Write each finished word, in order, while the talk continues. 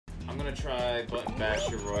gonna try Button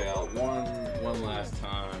Basher Royale one last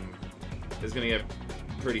time. It's gonna get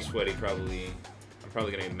pretty sweaty probably. I'm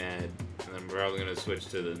probably gonna get mad, and then we're probably gonna switch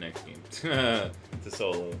to the next game to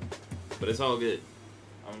solo. But it's all good.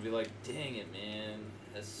 I'm gonna be like, dang it, man,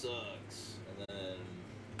 that sucks, and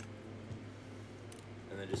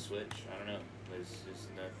then just switch. I don't know. There's just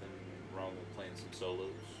nothing wrong with playing some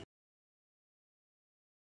solos.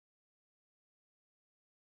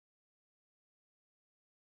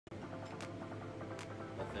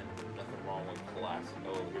 Nothing wrong with classic.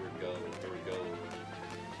 Oh, here we go.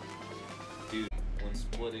 Dude, when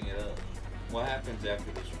splitting it up, what happens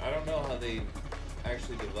after this? I don't know how they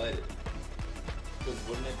actually divide it. Because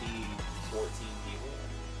wouldn't it be 14 people?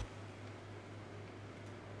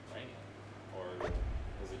 Right? Or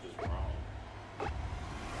is it just wrong?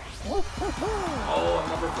 Oh, I'm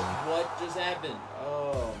number 15. What just happened?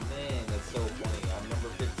 Oh, man, that's so funny. I'm number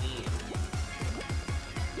 15.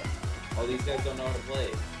 Oh, these guys don't know how to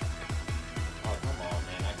play. Oh, come on,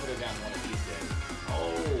 man. I could have gotten one of these guys.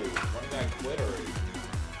 Oh, one guy quit already.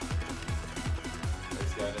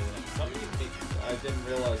 This guy doesn't. I didn't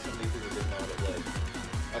realize so many people didn't know how to play.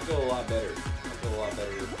 I feel a lot better. I feel a lot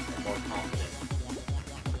better and more confident.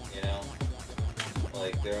 You know?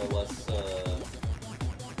 Like, there are less,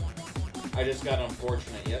 I just got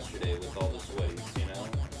unfortunate yesterday with all the sweaties, you know?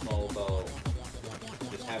 It's all about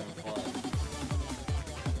just having fun.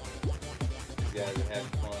 You guys are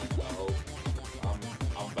having fun. I hope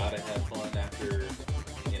I'm about to have fun after,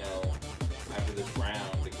 you know, after this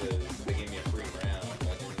round because they gave me a free round. I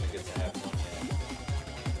didn't even get to have fun yet.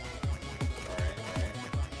 Alright.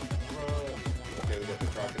 Okay, we got the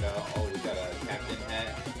crocodile. Oh, we got a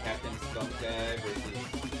Captain Skunk guy versus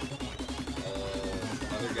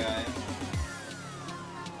another guy.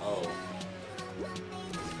 Oh.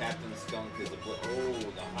 This Captain Skunk is the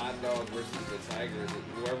hot dog versus the tiger.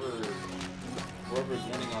 Whoever's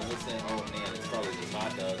winning on this end, oh man, it's probably this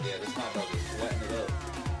hot dog. Yeah, this hot dog is sweating it up.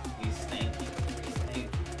 He's stinky.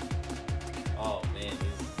 Oh man,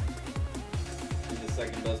 he's the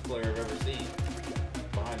second best player I've ever seen.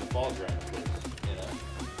 Behind the fall ground, of course. You know?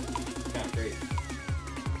 It's kind of crazy.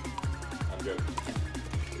 I'm joking.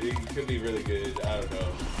 He could be really good. I don't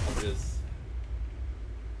know. I'm just...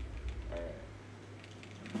 Alright.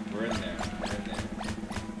 We're in there.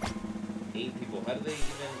 8 people. How do they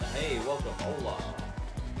even... Hey, welcome. Hola.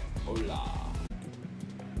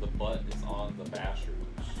 The butt is on the bashers.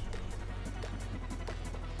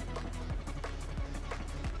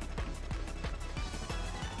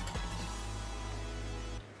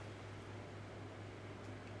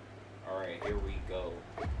 Alright, here we go.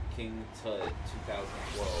 King Tut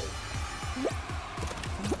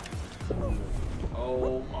 2012.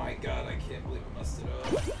 Oh my god, I can't believe I messed it up.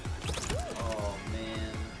 Oh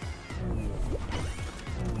man.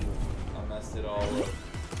 I messed it all up.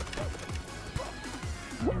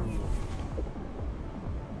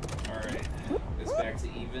 Alright, it's back to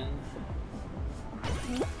even.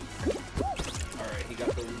 Alright, he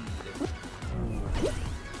got the lead.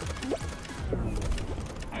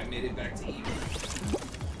 I made it back to even.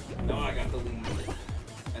 No, I got the lead.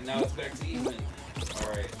 And now it's back to even.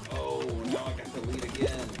 Alright. Oh, now I got the lead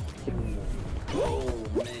again. Oh,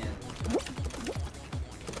 man.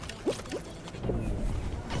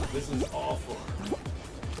 This is awful.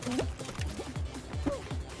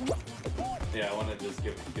 Yeah, I want to just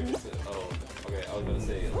give it to... Oh, okay, I was going to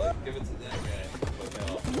say, like, give it to that guy. But no.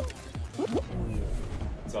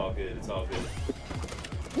 It's all good. It's all good.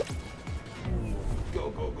 Go,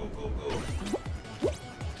 go, go, go, go.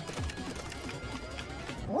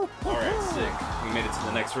 Alright, sick. We made it to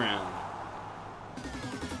the next round.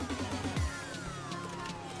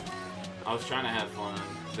 I was trying to have fun.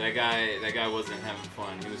 That guy wasn't having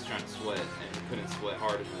fun. He was trying to sweat and couldn't sweat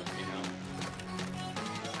hard enough, you know?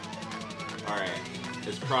 Alright.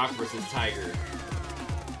 It's Croc versus Tiger.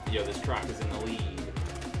 Yo, this Croc is in the lead.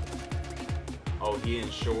 Oh, he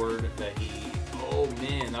ensured that he... Oh,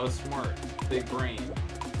 man, that was smart. Big brain.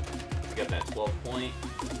 He got that 12 point.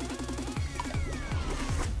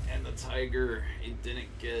 And the Tiger, he didn't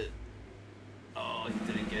get... Oh, he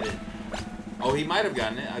didn't get it. Oh, he might have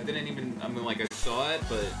gotten it. I didn't even... I mean, like, I saw it,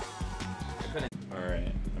 but... I couldn't...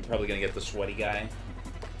 Alright. I'm probably gonna get the sweaty guy.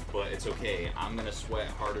 But it's okay. I'm gonna sweat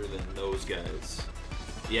harder than those guys.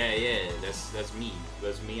 Yeah, that's me.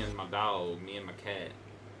 That's me and my dog. Me and my cat.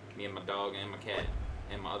 Me and my dog and my cat.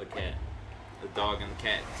 And my other cat. The dog and the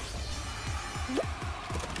cat.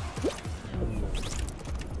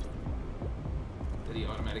 Did he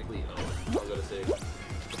automatically... Oh, I was gonna say...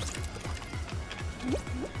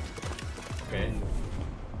 Okay.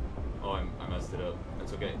 Oh, I messed it up.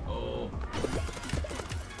 That's okay. Oh.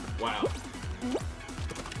 Wow.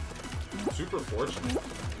 Super fortunate.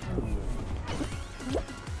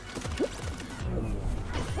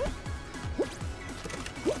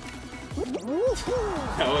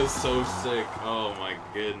 That was so sick. Oh my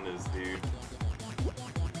goodness, dude.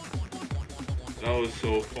 That was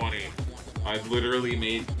so funny. I've literally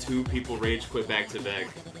made 2 people rage quit back to back.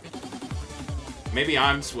 Maybe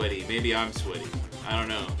I'm sweaty. Maybe I'm sweaty. I don't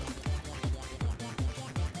know.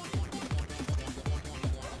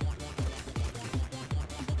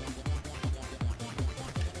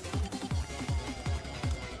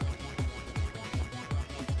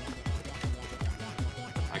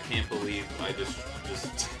 I can't believe I just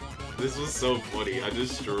this was so funny. I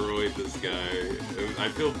destroyed this guy. I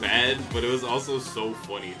feel bad, but it was also so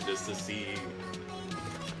funny just to see,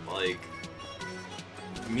 like,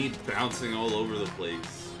 me bouncing all over the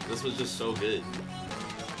place. This was just so good.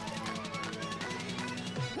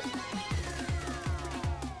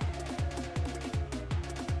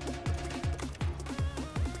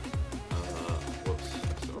 Whoops.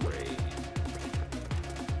 Sorry.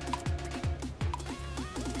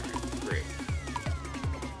 Great.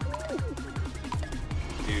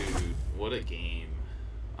 Dude, what a game.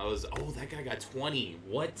 Oh, that guy got 20.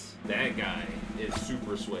 What? That guy is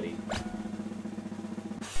super sweaty.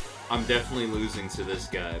 I'm definitely losing to this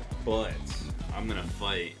guy, but I'm gonna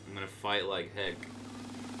fight. I'm gonna fight like heck.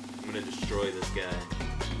 I'm gonna destroy this guy.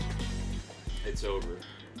 It's over.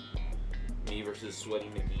 Me versus Sweaty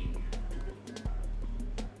McGee.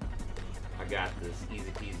 I got this.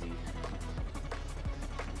 Easy peasy.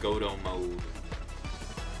 Godo mode.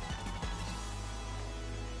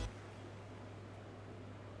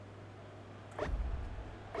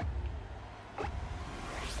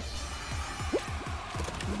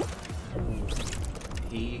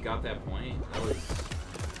 He got that point. That was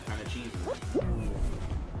kind of cheesy.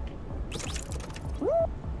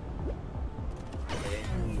 Okay.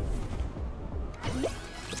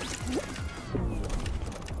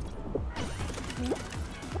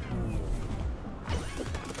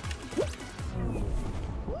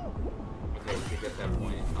 Okay, he could get that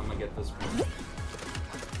point. I'm gonna get this point.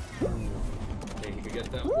 Okay, he could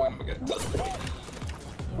get that point. I'm gonna get this point.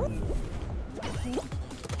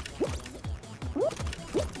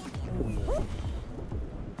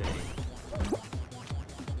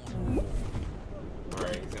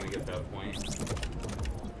 Alright, he's gonna get that point.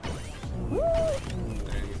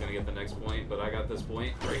 And he's gonna get the next point, but I got this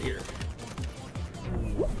point right here.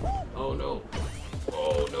 Oh no.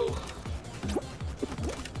 Oh no.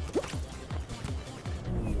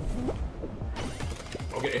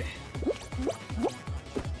 Okay.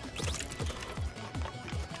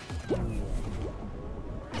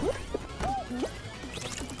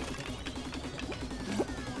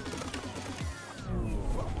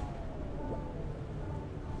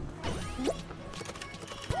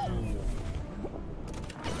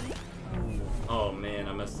 Oh man,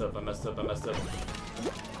 I messed up. But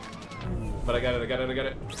I got it.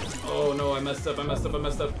 Oh no, I messed up. Oh,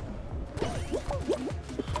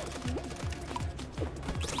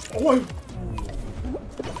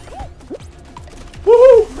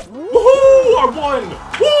 woohoo! Woohoo! I won!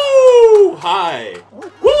 Woo! Hi! Woo!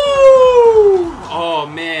 Oh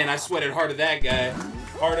man, I sweated harder than that guy.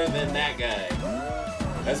 Harder than that guy.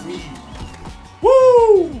 That's me.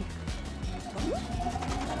 Woo!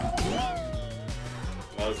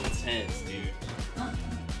 That was intense, dude.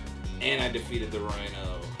 And I defeated the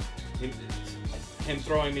Rhino. Him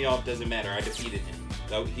throwing me off doesn't matter. I defeated him.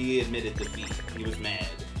 He admitted defeat. He was mad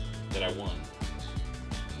that I won.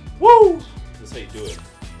 Woo! That's how you do it.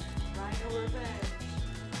 Rhino revenge.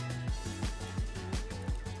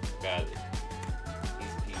 Got it.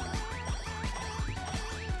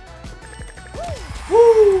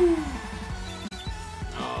 Woo!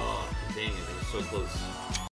 Oh, dang it. It was so close.